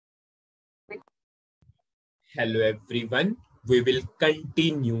Hello everyone. We will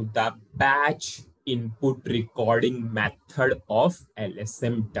continue the batch input recording method of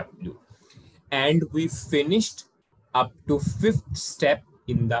LSMW. And we finished up to 5th step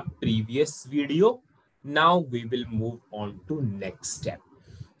in the previous video. Now we will move on to next step.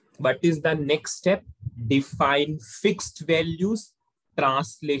 What is the next step? Define fixed values,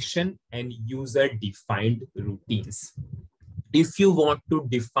 translation, and user-defined routines. If you want to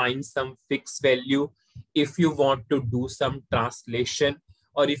define some fixed value, if you want to do some translation,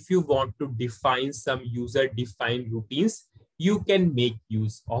 or if you want to define some user-defined routines, you can make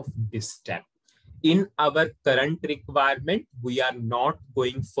use of this step. In our current requirement, we are not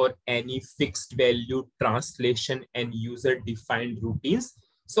going for any fixed value translation and user-defined routines.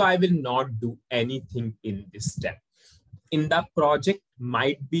 So I will not do anything in this step. In the project,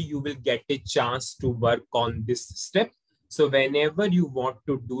 might be you will get a chance to work on this step. So whenever you want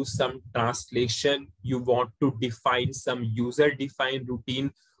to do some translation, you want to define some user-defined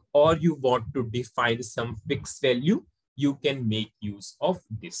routine, or you want to define some fixed value, you can make use of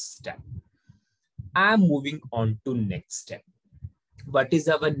this step. I'm moving on to next step. What is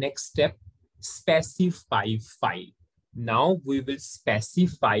our next step? Specify file. Now we will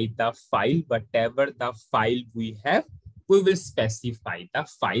specify the file, whatever the file we have, we will specify the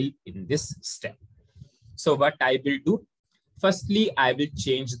file in this step. So what I will do? Firstly, I will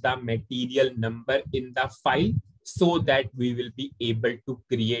change the material number in the file so that we will be able to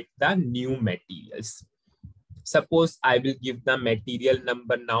create the new materials. Suppose I will give the material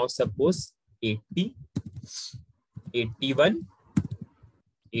number now, suppose 80, 81,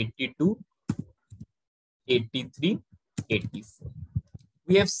 82, 83, 84.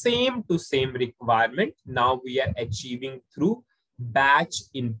 We have same to same requirement. Now we are achieving through batch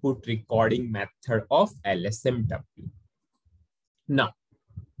input recording method of LSMW. Now,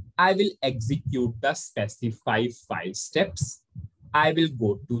 I will execute the specify file steps. I will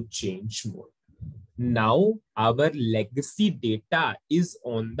go to change mode. Now, our legacy data is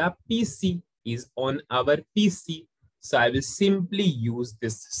on the PC, is on our PC. So I will simply use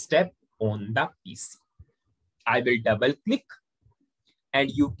this step on the PC. I will double click and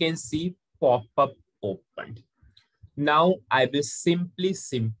you can see pop-up opened. Now I will simply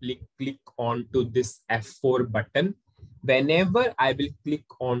click onto this F4 button. Whenever I will click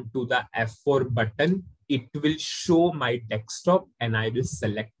onto the F4 button, it will show my desktop and I will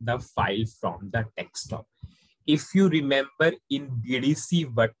select the file from the desktop. If you remember in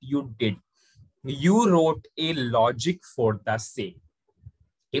BDC what you did, you wrote a logic for the same.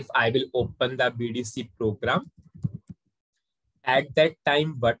 If I will open the BDC program, at that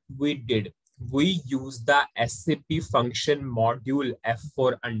time what we did, we used the SAP function module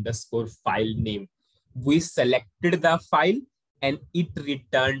F4 underscore file name. We selected the file and it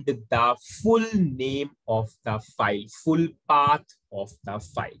returned the full name of the file, full path of the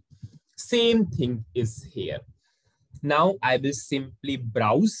file. Same thing is here. Now I will simply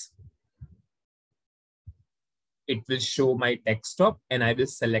browse. It will show my desktop and I will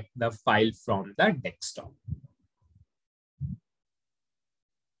select the file from the desktop.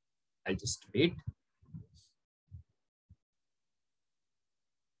 I'll just wait.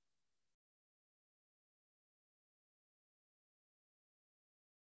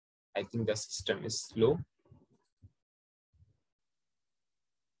 I think the system is slow.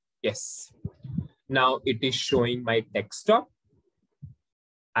 Yes. Now it is showing my desktop.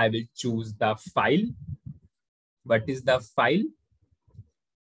 I will choose the file. What is the file?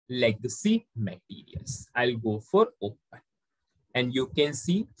 Legacy materials. I'll go for open. And you can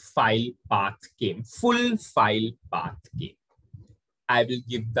see file path came, full file path came. I will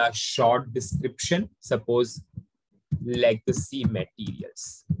give the short description, suppose legacy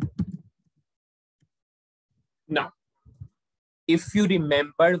materials. Now, if you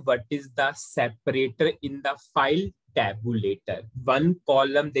remember what is the separator in the file, tabulator. One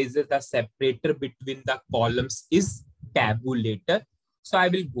column, there is the separator between the columns is tabulator. So I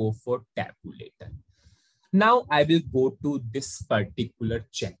will go for tabulator. Now I will go to this particular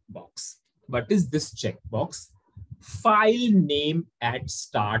checkbox. What is this checkbox? File name at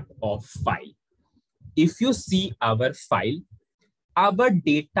start of file. If you see our file, our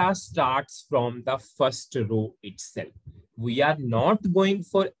data starts from the first row itself. We are not going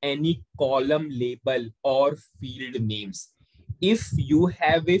for any column label or field names. If you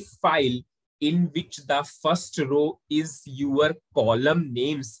have a file in which the first row is your column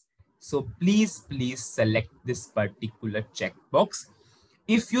names, so please select this particular checkbox.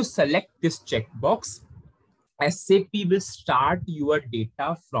 If you select this checkbox, SAP will start your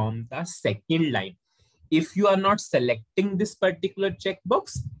data from the second line. If you are not selecting this particular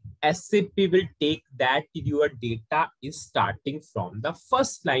checkbox, SAP will take that your data is starting from the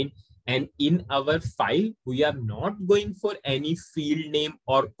first line, and in our file, we are not going for any field name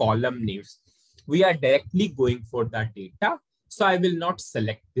or column names. We are directly going for the data. So I will not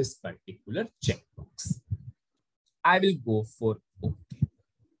select this particular checkbox. I will go for OK.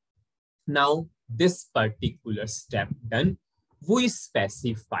 Now, this particular step done, we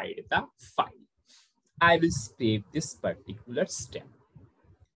specified the file. I will save this particular step.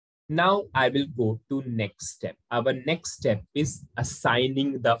 Now I will go to next step. Our next step is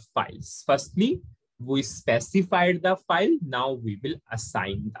assigning the files. Firstly, we specified the file. Now we will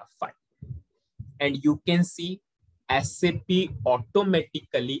assign the file. And you can see SAP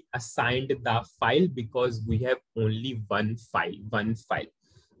automatically assigned the file because we have only one file.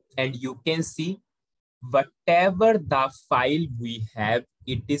 And you can see whatever the file we have,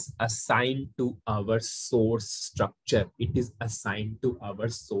 it is assigned to our source structure. It is assigned to our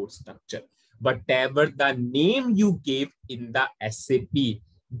source structure. Whatever the name you gave in the SAP,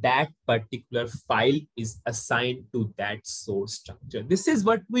 that particular file is assigned to that source structure. This is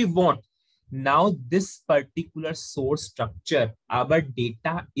what we want. Now, this particular source structure, our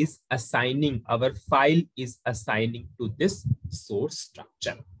data is assigning, our file is assigning to this source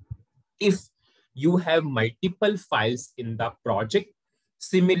structure. If you have multiple files in the project,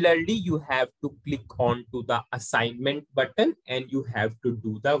 similarly, you have to click on to the assignment button and you have to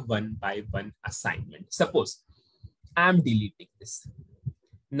do the one by one assignment. Suppose I'm deleting this.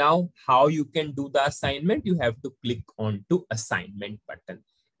 Now, how you can do the assignment? You have to click on to assignment button.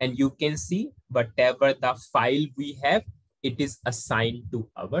 And you can see whatever the file we have, it is assigned to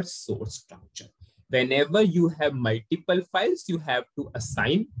our source structure. Whenever you have multiple files, you have to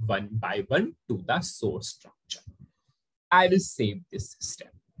assign one by one to the source structure. I will save this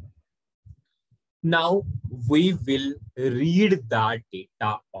step. Now we will read the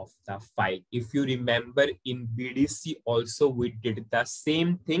data of the file. If you remember in BDC also, we did the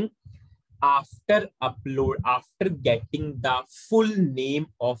same thing. After getting the full name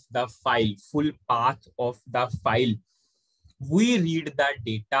of the file, full path of the file, we read the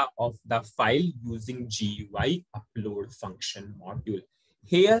data of the file using GUI upload function module.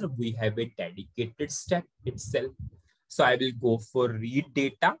 Here we have a dedicated step itself. So I will go for read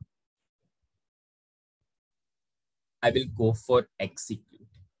data. I will go for execute.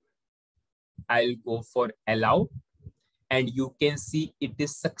 I will go for allow. And you can see it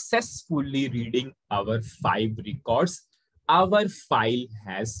is successfully reading our 5 records. Our file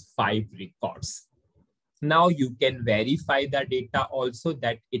has 5 records. Now you can verify the data also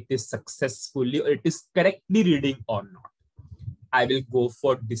that it is successfully or it is correctly reading or not. I will go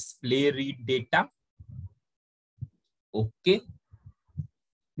for display read data. Okay.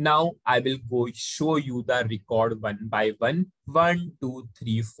 Now I will go show you the record one by one. 1, 2,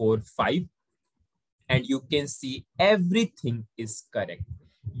 3, 4, 5. And you can see everything is correct.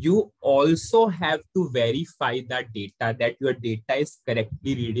 You also have to verify the data that your data is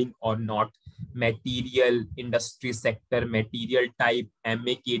correctly reading or not. Material, industry sector, material type,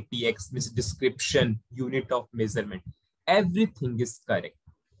 MAKTX, description, unit of measurement. Everything is correct.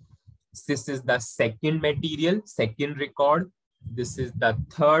 This is the second material, second record. This is the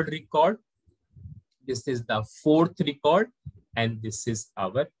third record. This is the fourth record. And this is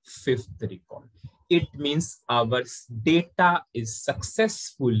our fifth record. It means our data is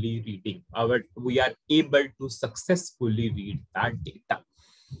successfully reading. We are able to successfully read that data.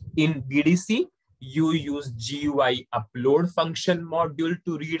 In BDC, you use GUI upload function module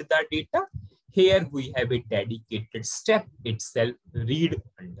to read the data. Here we have a dedicated step itself, read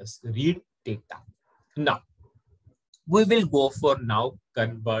data. Now, we will go for now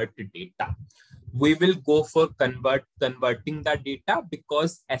convert data. We will go for converting the data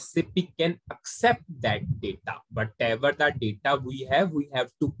because SAP can accept that data. Whatever the data we have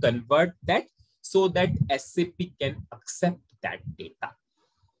to convert that so that SAP can accept that data.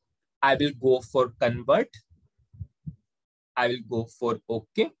 I will go for convert. I will go for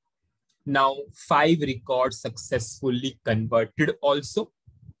OK. Now 5 records successfully converted also.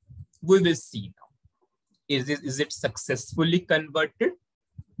 We will see now. Is it successfully converted?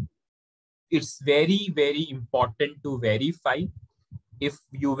 It's very, very important to verify. If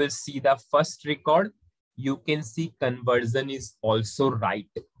you will see the first record, you can see conversion is also right.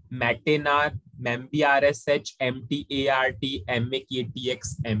 Matenar, MBRSH, MTART, MAKTX,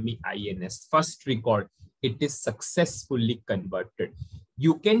 MEINS. First record, it is successfully converted.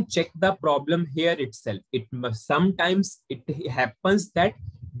 You can check the problem here itself. Sometimes it happens that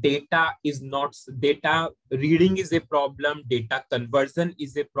data reading is a problem, data conversion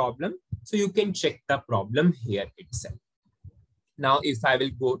is a problem. So you can check the problem here itself. Now, if I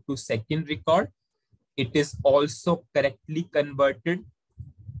will go to second record, it is also correctly converted.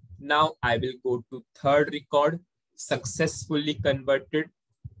 Now I will go to third record, successfully converted.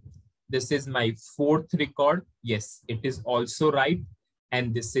 This is my fourth record. Yes, it is also right.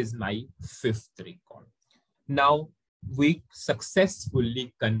 And this is my fifth record. Now we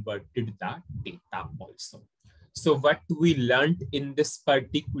successfully converted the data also. So what we learned in this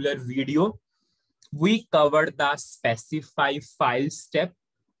particular video, we covered the specify file step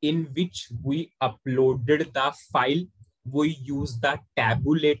in which we uploaded the file. We use the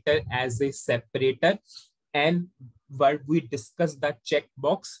tabulator as a separator, and where we discuss the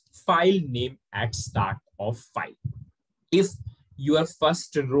checkbox file name at start of file. If your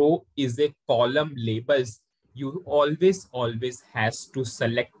first row is a column labels, you always has to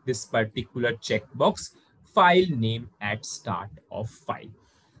select this particular checkbox file name at start of file.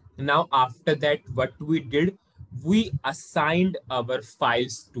 Now, after that, what we did, we assigned our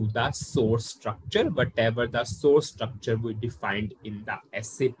files to the source structure, whatever the source structure we defined in the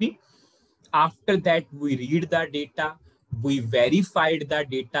SAP. After that, we read the data. We verified the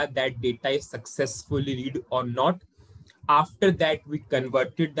data, that data is successfully read or not. After that, we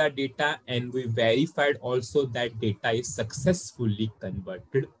converted the data and we verified also that data is successfully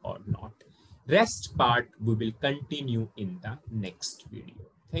converted or not. Rest part we will continue in the next video.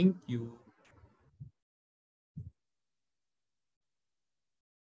 Thank you.